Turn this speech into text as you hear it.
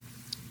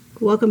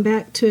Welcome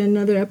back to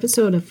another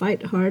episode of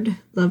Fight Hard,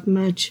 Love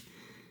Much.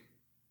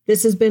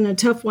 This has been a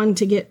tough one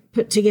to get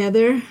put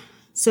together.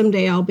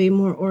 Someday I'll be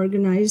more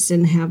organized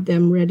and have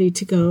them ready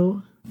to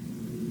go.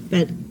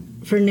 But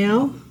for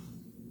now,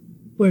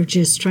 we're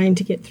just trying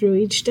to get through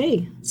each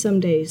day, some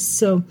days.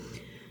 So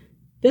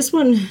this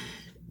one,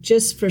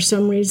 just for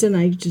some reason,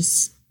 I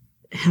just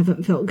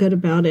haven't felt good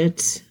about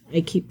it.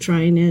 I keep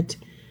trying it,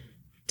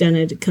 done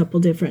it a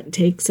couple different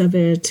takes of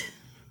it,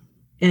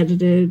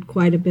 edited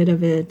quite a bit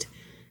of it.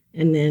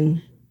 And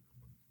then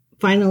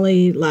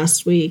finally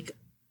last week,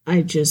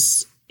 I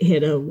just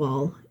hit a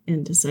wall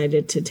and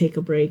decided to take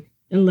a break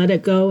and let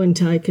it go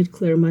until I could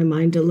clear my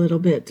mind a little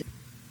bit.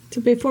 So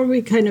before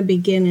we kind of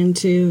begin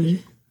into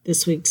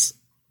this week's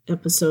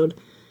episode,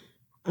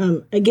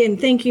 again,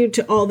 thank you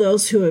to all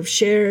those who have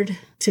shared,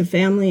 to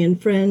family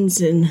and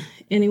friends and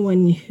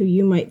anyone who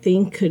you might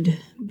think could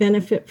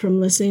benefit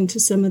from listening to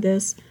some of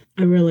this.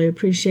 I really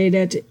appreciate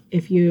it.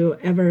 If you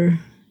ever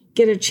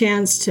get a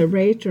chance to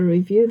rate or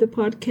review the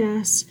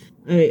podcast,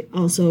 I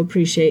also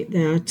appreciate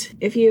that.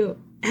 If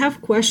you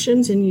have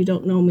questions and you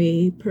don't know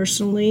me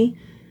personally,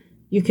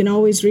 you can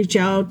always reach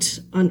out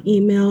on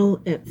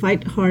email at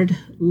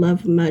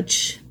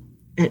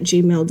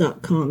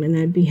fighthardlovemuch@gmail.com, and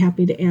I'd be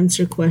happy to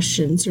answer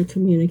questions or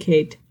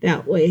communicate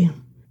that way.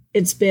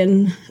 It's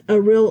been a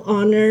real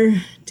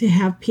honor to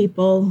have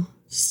people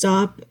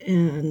stop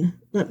and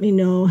let me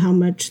know how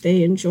much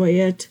they enjoy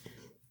it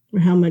or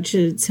how much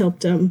it's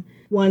helped them.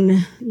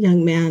 One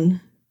young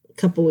man a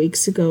couple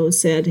weeks ago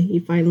said he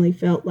finally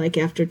felt like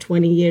after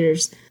 20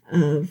 years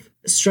of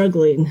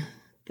struggling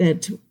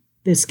that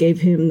this gave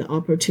him the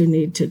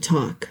opportunity to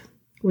talk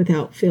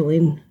without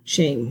feeling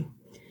shame.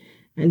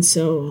 And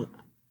so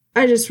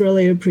I just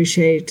really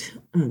appreciate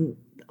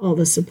all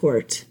the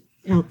support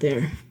out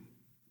there.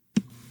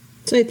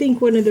 So I think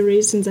one of the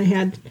reasons I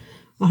had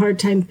a hard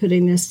time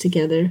putting this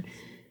together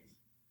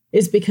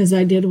is because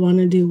I did want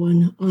to do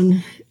one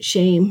on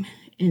shame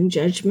and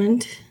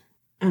judgment.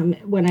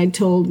 When I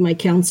told my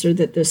counselor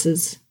that this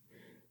is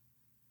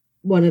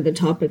one of the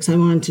topics I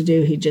wanted to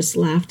do, he just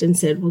laughed and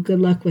said, well, good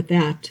luck with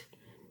that.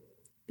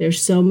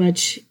 There's so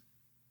much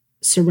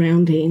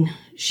surrounding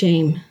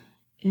shame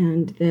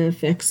and the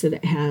effects that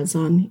it has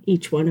on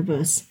each one of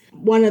us.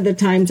 One of the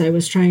times I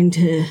was trying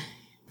to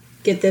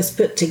get this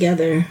put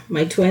together,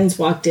 my twins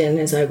walked in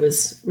as I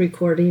was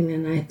recording,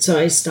 and so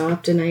I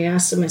stopped and I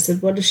asked them, I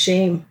said, what does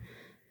shame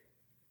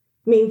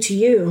mean to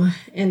you?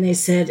 And they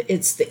said,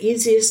 it's the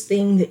easiest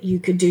thing that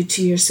you could do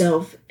to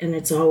yourself, and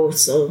it's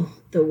also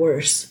the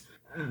worst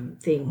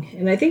thing.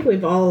 And I think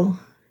we've all,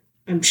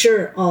 I'm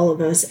sure all of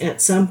us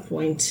at some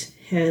point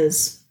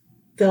has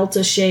felt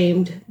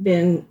ashamed,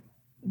 been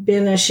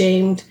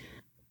ashamed,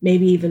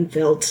 maybe even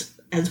felt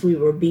as we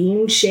were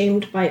being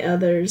shamed by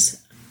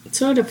others.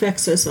 So it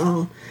affects us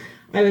all.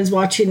 I was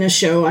watching a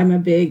show. I'm a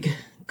big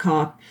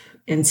cop,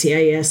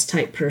 NCIS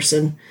type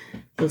person,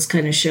 those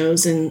kind of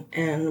shows, and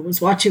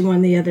was watching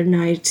one the other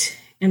night,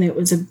 and it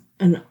was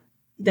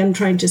them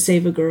trying to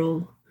save a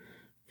girl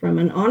from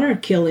an honor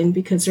killing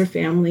because her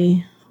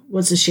family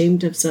was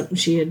ashamed of something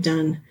she had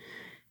done.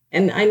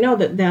 And I know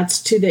that that's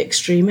to the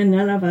extreme, and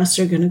none of us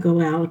are going to go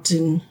out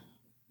and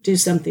do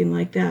something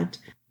like that.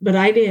 But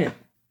I didn't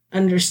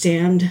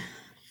understand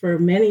for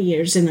many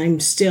years, and I'm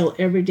still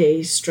every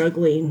day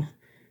struggling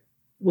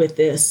with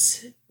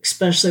this,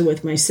 especially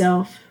with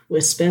myself,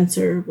 with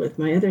Spencer, with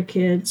my other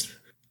kids,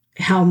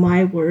 how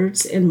my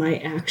words and my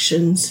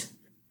actions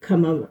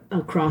come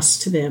across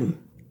to them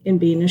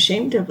and being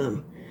ashamed of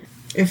them.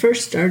 I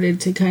first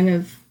started to kind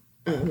of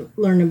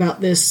learn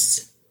about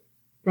this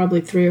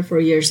probably 3 or 4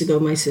 years ago.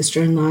 My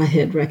sister-in-law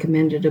had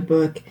recommended a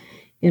book,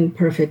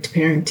 Imperfect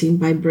Parenting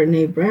by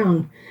Brene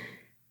Brown.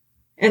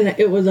 And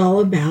it was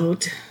all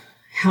about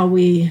how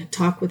we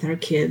talk with our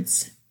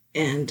kids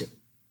and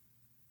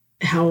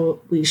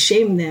how we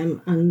shame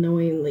them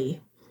unknowingly.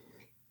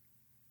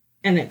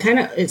 And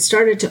it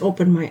started to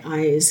open my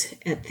eyes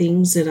at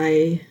things that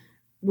I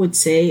would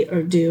say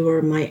or do,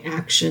 or my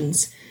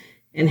actions,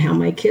 and how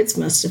my kids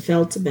must have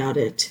felt about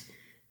it.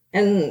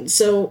 And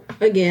so,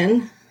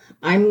 again,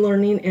 I'm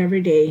learning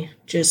every day,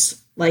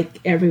 just like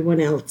everyone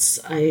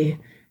else. I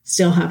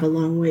still have a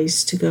long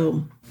ways to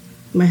go.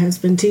 My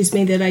husband teased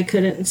me that I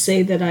couldn't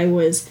say that I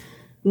was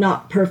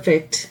not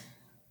perfect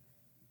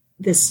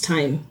this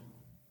time.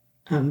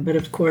 But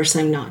of course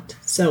I'm not.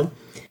 So,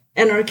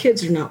 and our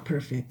kids are not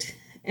perfect.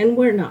 And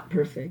we're not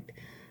perfect.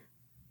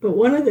 But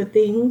one of the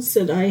things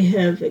that I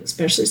have,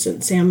 especially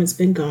since Sam has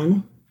been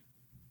gone,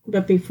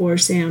 but before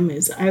Sam,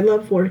 is I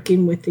love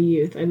working with the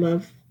youth. I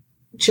love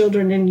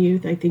children and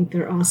youth. I think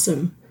they're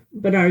awesome.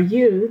 But our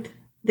youth,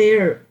 they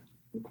are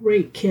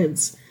great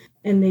kids,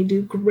 and they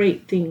do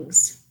great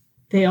things.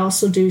 They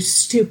also do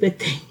stupid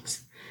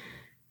things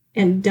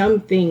and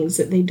dumb things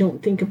that they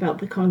don't think about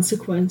the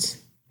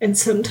consequence. And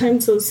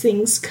sometimes those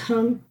things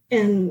come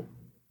and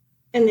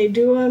they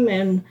do them,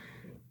 and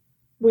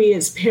we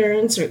as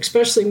parents, or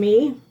especially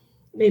me,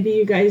 maybe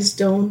you guys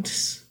don't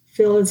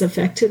feel as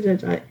effective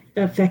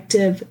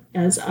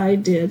as I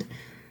did.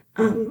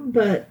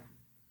 But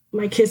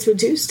my kids would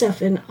do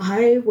stuff, and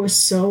I was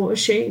so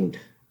ashamed.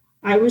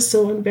 I was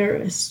so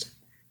embarrassed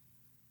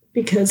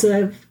because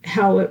of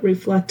how it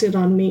reflected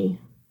on me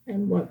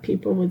and what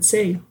people would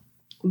say.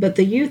 But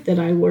the youth that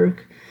I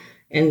work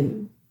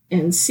and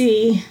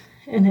see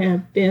and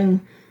have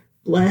been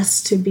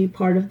blessed to be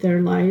part of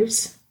their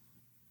lives,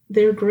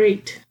 they're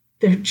great.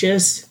 They're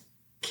just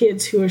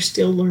kids who are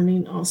still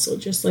learning also,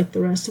 just like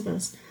the rest of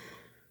us.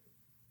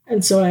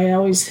 And so I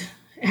always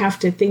have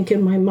to think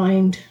in my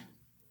mind,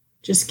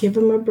 just give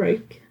them a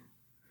break.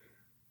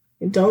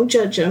 And don't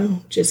judge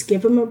them. Just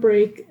give them a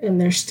break, and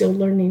they're still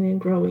learning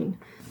and growing.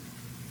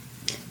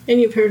 And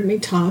you've heard me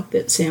talk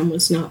that Sam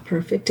was not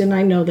perfect, and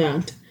I know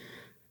that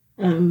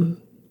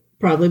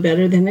probably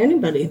better than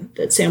anybody,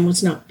 that Sam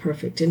was not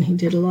perfect, and he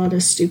did a lot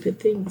of stupid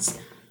things.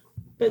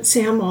 But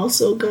Sam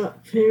also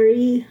got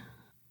very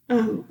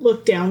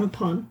looked down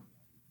upon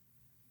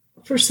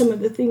for some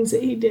of the things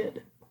that he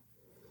did.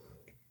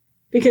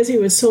 Because he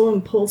was so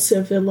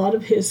impulsive, a lot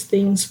of his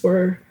things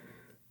were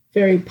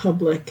very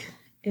public,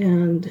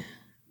 and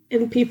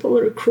people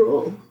are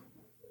cruel,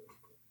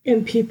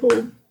 and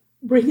people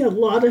bring a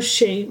lot of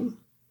shame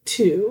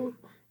to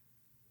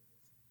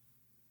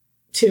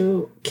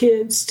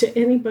kids, to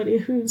anybody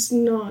who's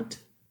not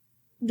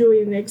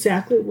doing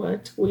exactly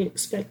what we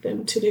expect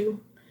them to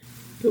do.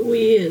 But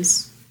we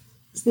as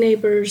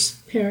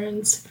neighbors,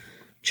 parents,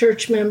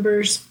 church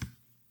members,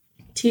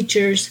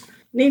 teachers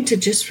need to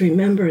just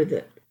remember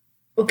that,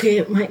 okay,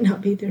 it might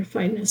not be their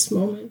finest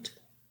moment,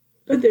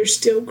 but they're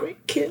still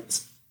great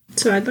kids.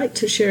 So I'd like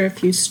to share a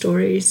few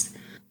stories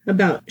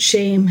about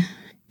shame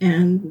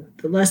and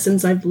the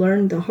lessons I've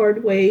learned the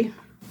hard way.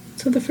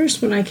 So the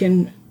first one I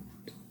can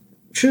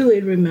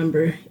truly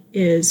remember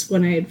is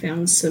when I had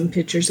found some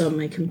pictures on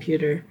my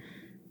computer,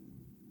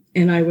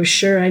 and I was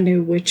sure I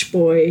knew which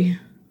boy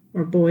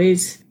or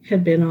boys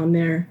had been on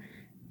there,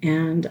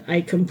 and I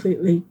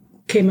completely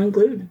came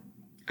unglued.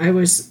 I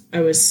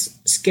was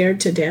scared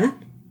to death.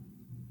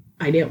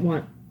 I didn't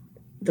want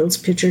those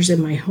pictures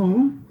in my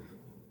home.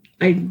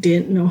 I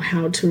didn't know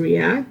how to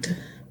react.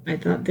 I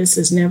thought, this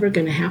is never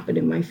going to happen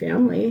in my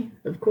family,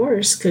 of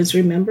course, because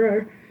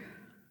remember,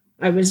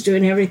 I was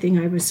doing everything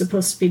I was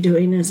supposed to be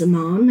doing as a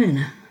mom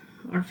and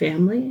our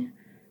family.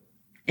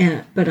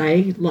 But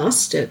I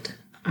lost it.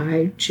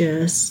 I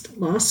just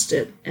lost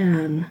it,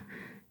 and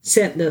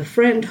sent the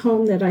friend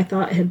home that I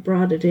thought had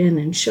brought it in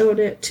and showed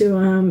it to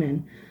him.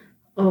 And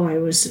I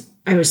was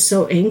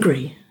so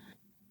angry.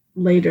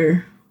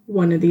 Later,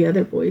 one of the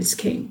other boys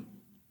came,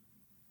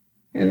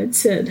 and it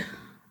said,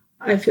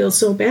 I feel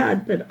so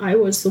bad, but I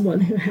was the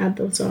one who had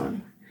those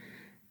on.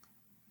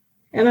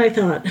 And I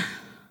thought,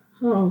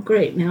 oh,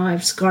 great, now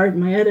I've scarred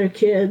my other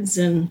kids,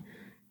 and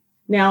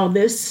now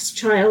this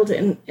child.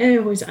 And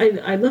anyways,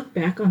 I look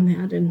back on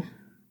that, and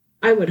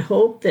I would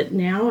hope that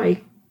now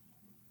I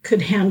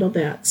could handle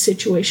that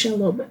situation a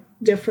little bit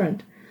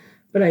different.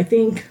 But I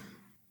think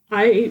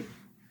I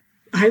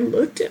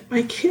looked at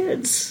my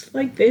kids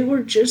like they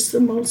were just the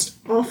most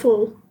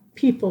awful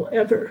people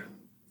ever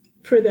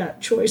for that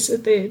choice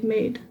that they had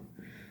made.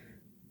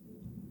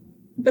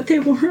 But they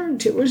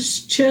weren't. It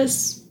was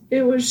just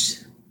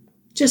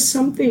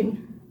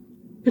something.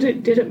 But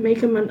it didn't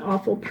make them an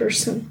awful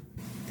person.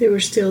 They were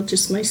still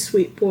just my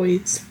sweet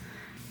boys.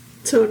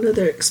 So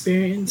another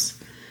experience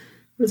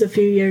was a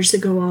few years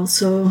ago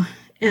also.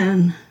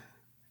 And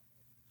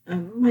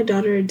my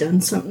daughter had done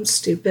something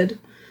stupid,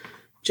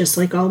 just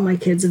like all my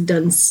kids have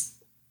done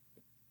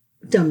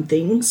dumb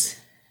things.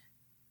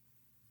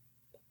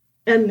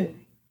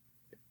 And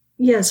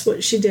yes,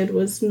 what she did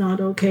was not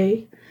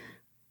okay.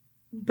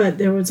 But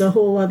there was a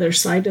whole other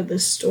side of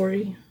this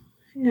story.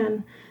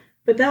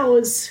 But that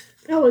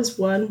was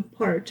one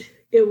part.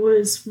 It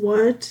was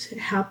what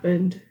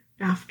happened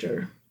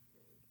after.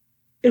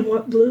 And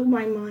what blew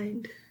my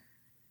mind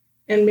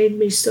and made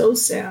me so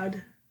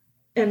sad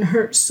and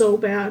hurt so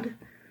bad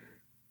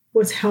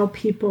was how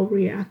people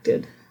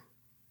reacted.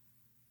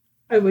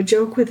 I would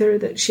joke with her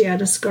that she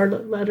had a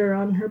scarlet letter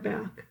on her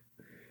back,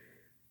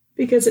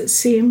 because it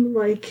seemed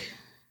like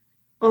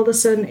all of a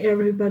sudden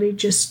everybody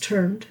just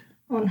turned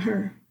on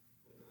her,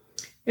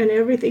 and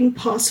everything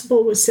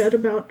possible was said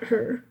about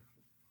her,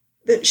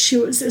 that she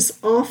was this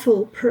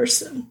awful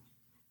person.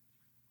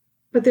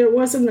 But there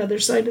was another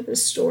side of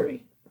this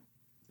story.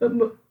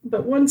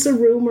 But once a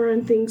rumor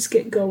and things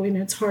get going,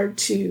 it's hard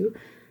to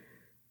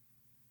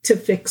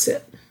fix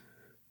it.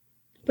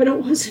 But it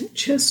wasn't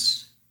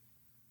just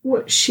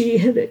what she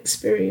had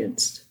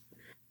experienced.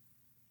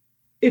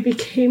 It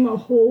became a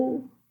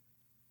whole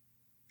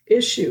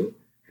issue.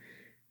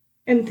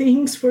 And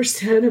things were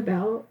said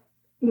about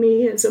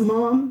me as a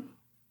mom,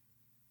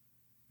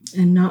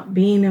 and not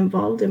being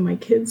involved in my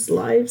kids'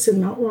 lives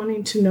and not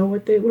wanting to know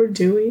what they were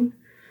doing,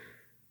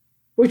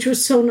 which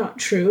was so not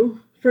true.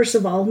 First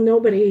of all,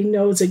 nobody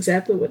knows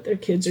exactly what their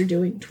kids are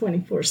doing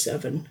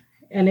 24/7.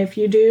 And if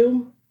you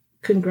do,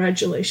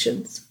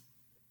 congratulations.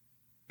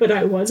 But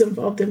I was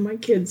involved in my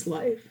kids'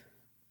 life.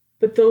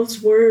 But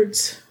those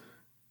words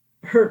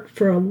hurt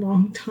for a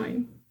long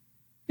time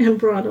and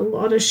brought a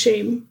lot of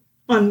shame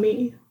on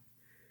me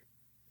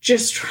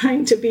just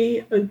trying to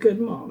be a good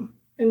mom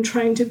and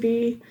trying to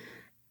be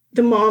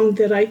the mom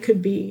that I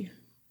could be.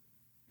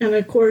 And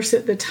of course,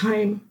 at the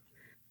time,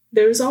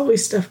 there was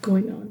always stuff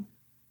going on.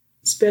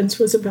 Spence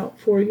was about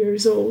 4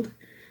 years old.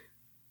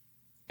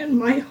 And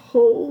my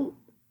whole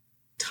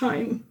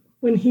time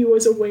when he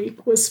was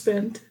awake was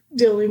spent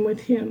dealing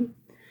with him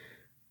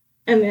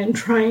and then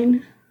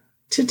trying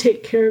to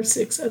take care of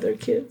 6 other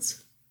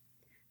kids.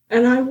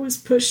 And I was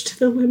pushed to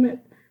the limit,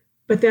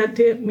 but that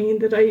didn't mean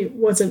that I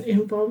wasn't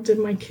involved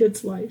in my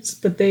kids' lives.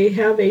 But they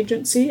have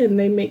agency and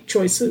they make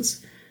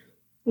choices,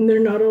 and they're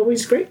not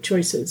always great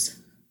choices.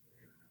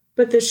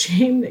 But the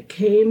shame that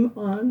came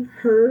on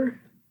her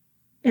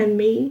and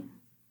me,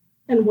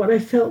 and what I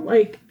felt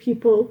like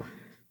people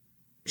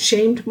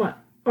shamed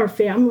our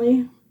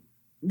family,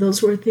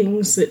 those were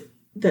things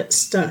that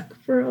stuck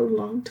for a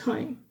long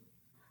time.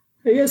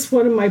 I guess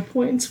one of my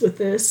points with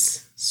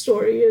this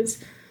story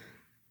is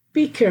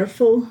be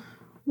careful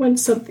when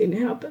something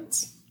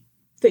happens,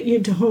 that you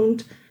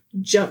don't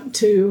jump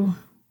to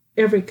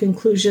every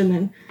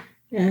conclusion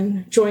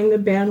and join the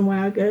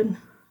bandwagon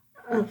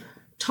of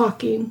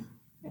talking,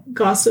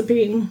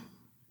 gossiping,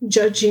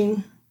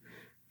 judging.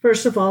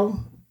 First of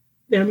all,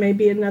 there may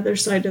be another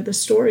side of the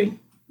story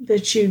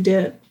that you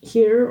didn't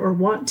hear or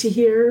want to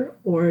hear,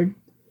 or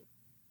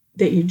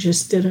that you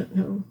just didn't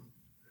know.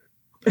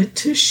 But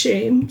to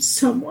shame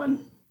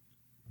someone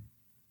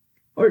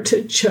or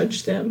to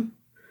judge them,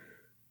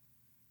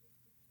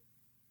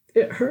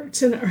 it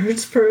hurts, and it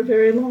hurts for a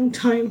very long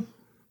time.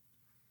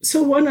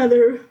 So one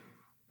other,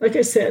 like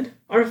I said,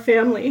 our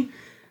family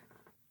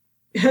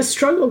has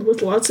struggled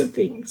with lots of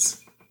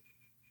things.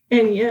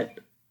 And yet,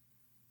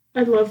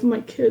 I love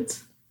my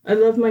kids. I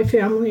love my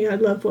family. I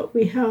love what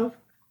we have.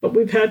 But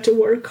we've had to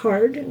work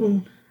hard,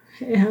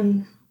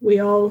 and we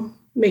all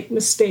make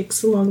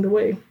mistakes along the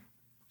way.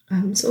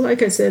 So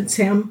like I said,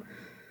 Sam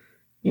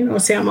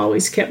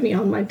always kept me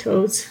on my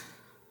toes.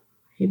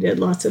 He did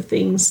lots of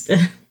things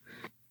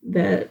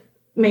that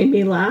made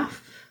me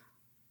laugh,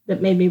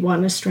 that made me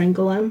want to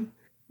strangle him.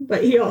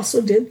 But he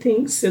also did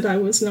things that I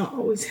was not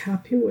always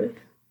happy with.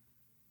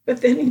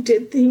 But then he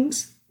did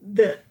things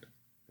that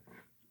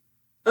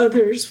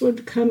others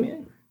would come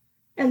in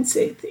and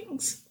say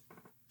things.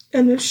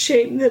 And the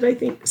shame that I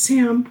think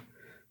Sam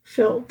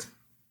felt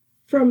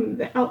from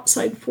the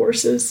outside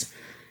forces,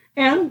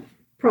 and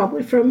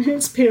probably from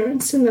his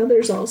parents and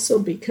others also,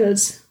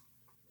 because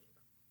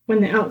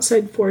when the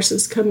outside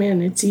forces come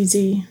in, it's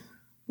easy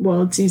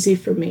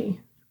for me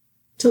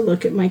to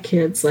look at my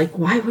kids like,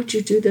 why would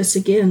you do this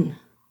again?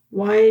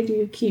 Why do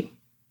you keep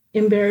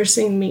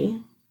embarrassing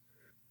me?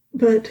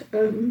 But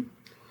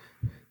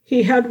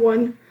he had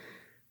one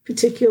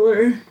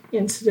particular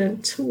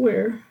incident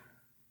where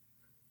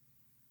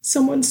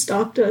someone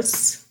stopped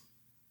us,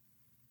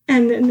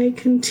 and then they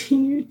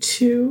continued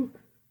to,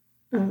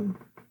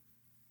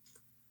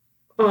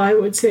 I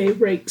would say,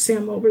 rake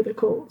Sam over the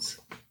coals.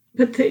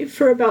 But they,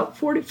 for about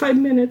 45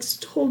 minutes,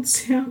 told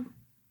Sam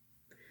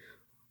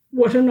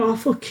what an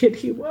awful kid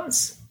he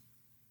was,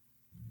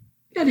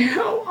 and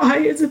how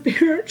I, as a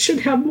parent,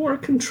 should have more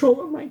control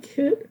of my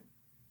kid.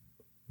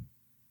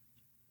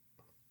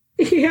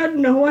 He had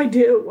no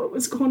idea what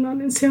was going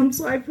on in Sam's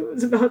life. It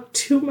was about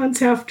 2 or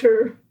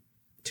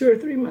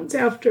 3 months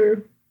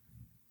after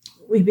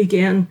we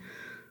began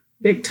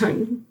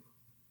big-time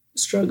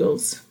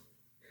struggles.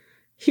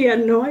 He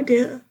had no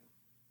idea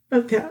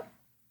of that.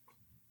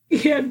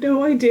 He had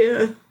no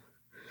idea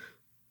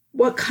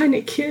what kind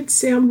of kid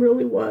Sam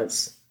really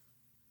was.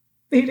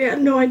 He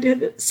had no idea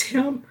that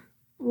Sam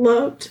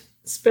loved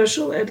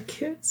special ed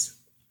kids,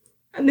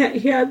 and that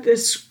he had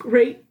this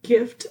great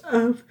gift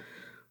of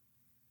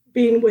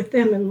being with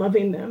them and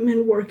loving them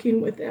and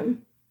working with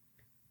them.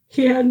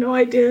 He had no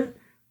idea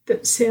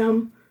that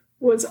Sam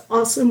was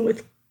awesome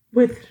with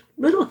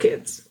little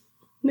kids,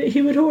 that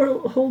he would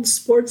hold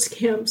sports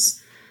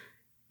camps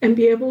and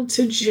be able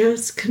to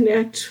just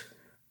connect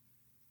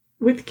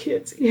with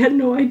kids. He had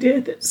no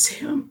idea that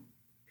Sam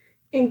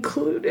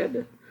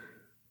included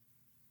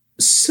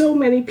so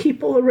many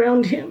people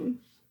around him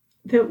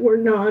that were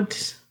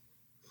not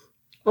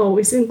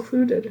always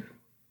included.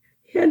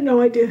 He had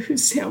no idea who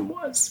Sam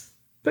was,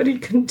 but he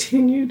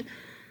continued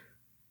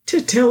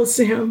to tell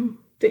Sam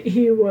that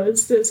he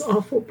was this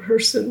awful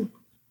person.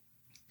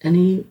 And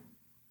he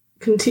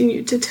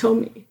continued to tell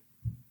me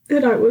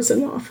that I was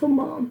an awful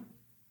mom.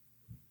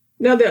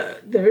 Now,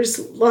 there's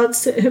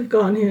lots that have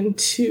gone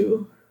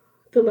into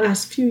the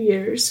last few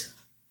years,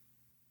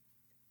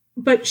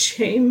 but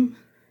shame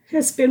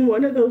has been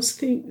one of those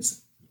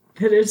things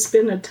that has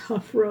been a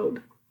tough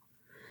road,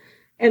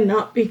 and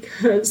not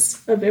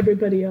because of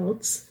everybody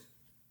else.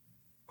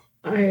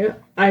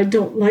 I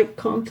don't like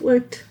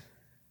conflict,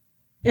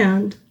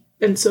 and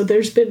so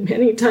there's been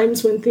many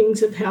times when things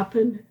have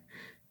happened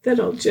that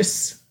I'll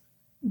just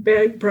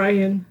beg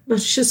Brian,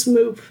 let's just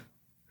move.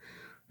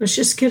 Let's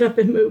just get up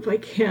and move. I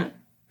can't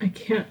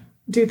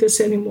do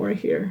this anymore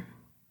here.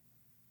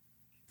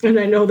 And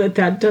I know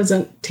that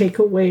doesn't take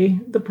away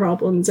the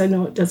problems. I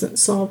know it doesn't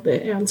solve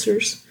the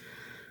answers.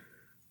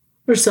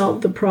 or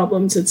solve the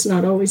problems. It's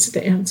not always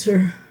the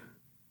answer.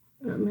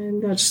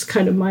 And that's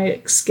kind of my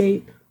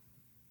escape.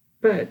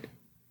 But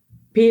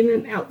being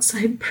an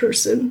outside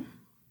person,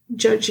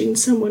 judging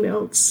someone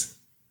else,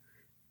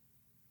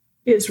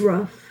 is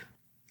rough.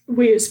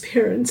 We as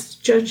parents,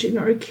 judging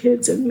our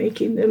kids and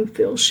making them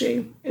feel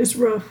shame is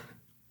rough.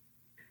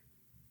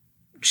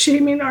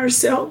 Shaming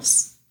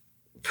ourselves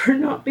for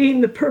not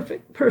being the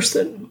perfect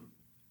person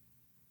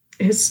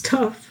is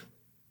tough.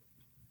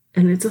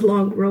 And it's a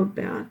long road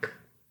back.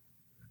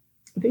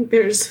 I think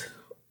there's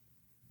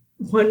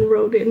one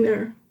road in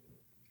there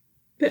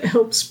that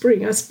helps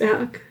bring us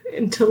back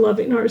into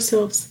loving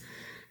ourselves,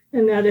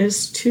 and that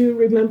is to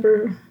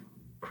remember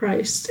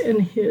Christ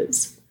and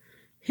his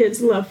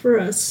love for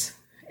us,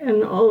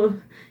 and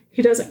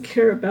he doesn't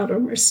care about our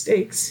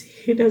mistakes.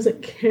 He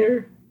doesn't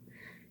care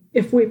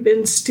if we've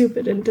been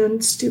stupid and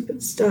done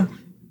stupid stuff.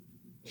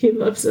 He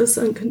loves us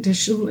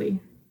unconditionally.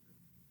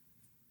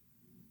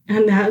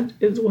 And that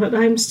is what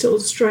I'm still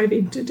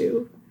striving to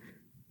do,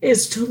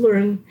 is to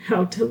learn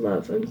how to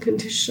love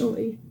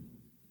unconditionally.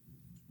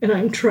 And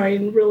I'm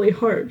trying really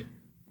hard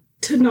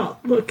to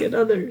not look at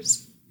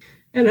others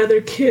and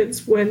other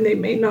kids when they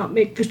may not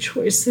make the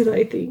choice that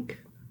I think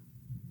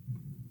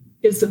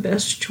is the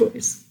best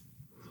choice.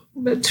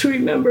 But to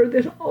remember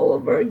that all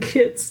of our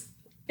kids,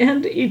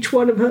 and each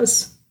one of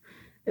us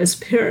as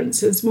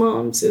parents, as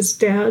moms, as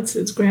dads,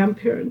 as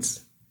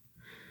grandparents,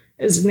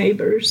 as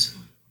neighbors,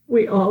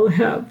 we all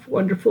have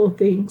wonderful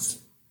things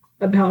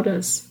about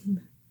us.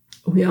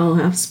 We all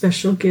have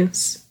special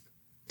gifts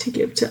to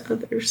give to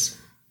others.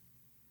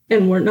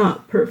 And we're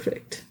not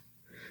perfect.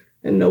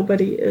 And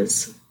nobody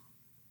is.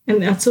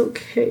 And that's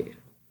okay.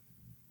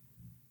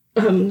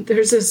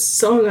 There's a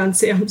song on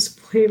Sam's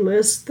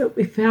playlist that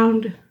we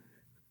found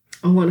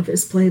on one of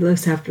his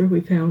playlists after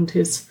we found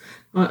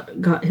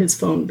got his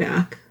phone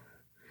back.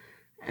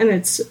 And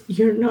it's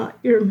 "You're Not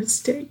Your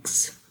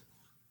Mistakes."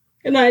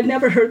 And I had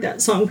never heard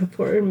that song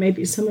before, and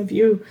maybe some of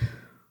you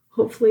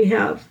hopefully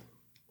have.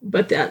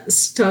 But that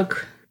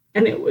stuck,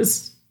 and it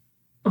was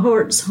a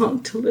hard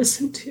song to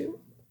listen to.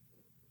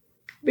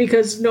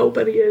 Because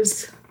nobody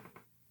is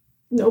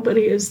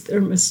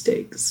their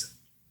mistakes.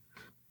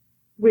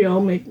 We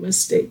all make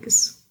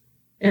mistakes,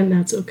 and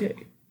that's okay.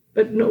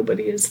 But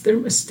nobody is their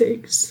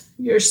mistakes.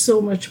 You're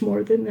so much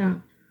more than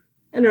that.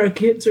 And our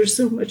kids are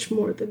so much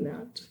more than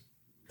that.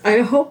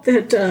 I hope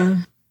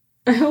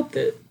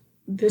that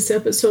this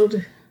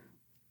episode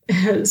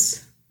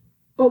has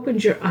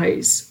opened your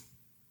eyes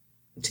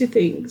to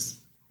things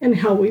and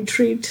how we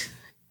treat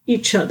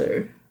each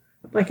other.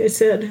 Like I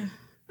said,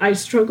 I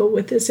struggle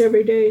with this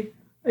every day.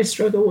 I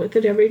struggle with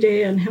it every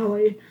day, and how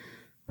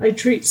I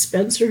treat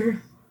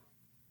Spencer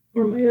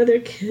or my other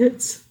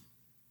kids.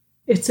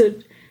 It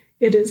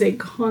is a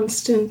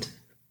constant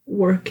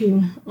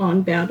working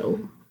on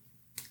battle.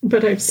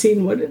 But I've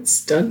seen what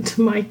it's done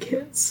to my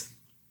kids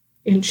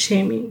in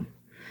shaming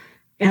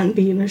and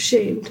being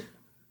ashamed.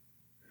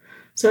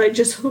 So I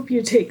just hope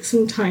you take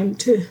some time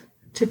to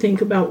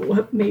think about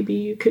what maybe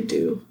you could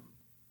do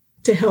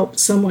to help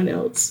someone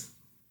else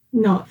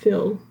not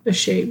feel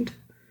ashamed.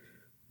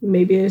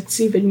 Maybe it's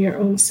even your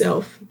own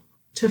self,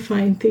 to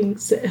find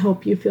things that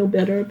help you feel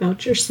better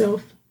about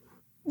yourself,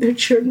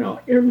 that you're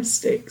not your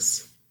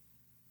mistakes.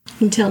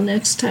 Until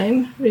next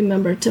time,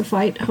 remember to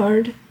fight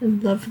hard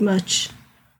and love much.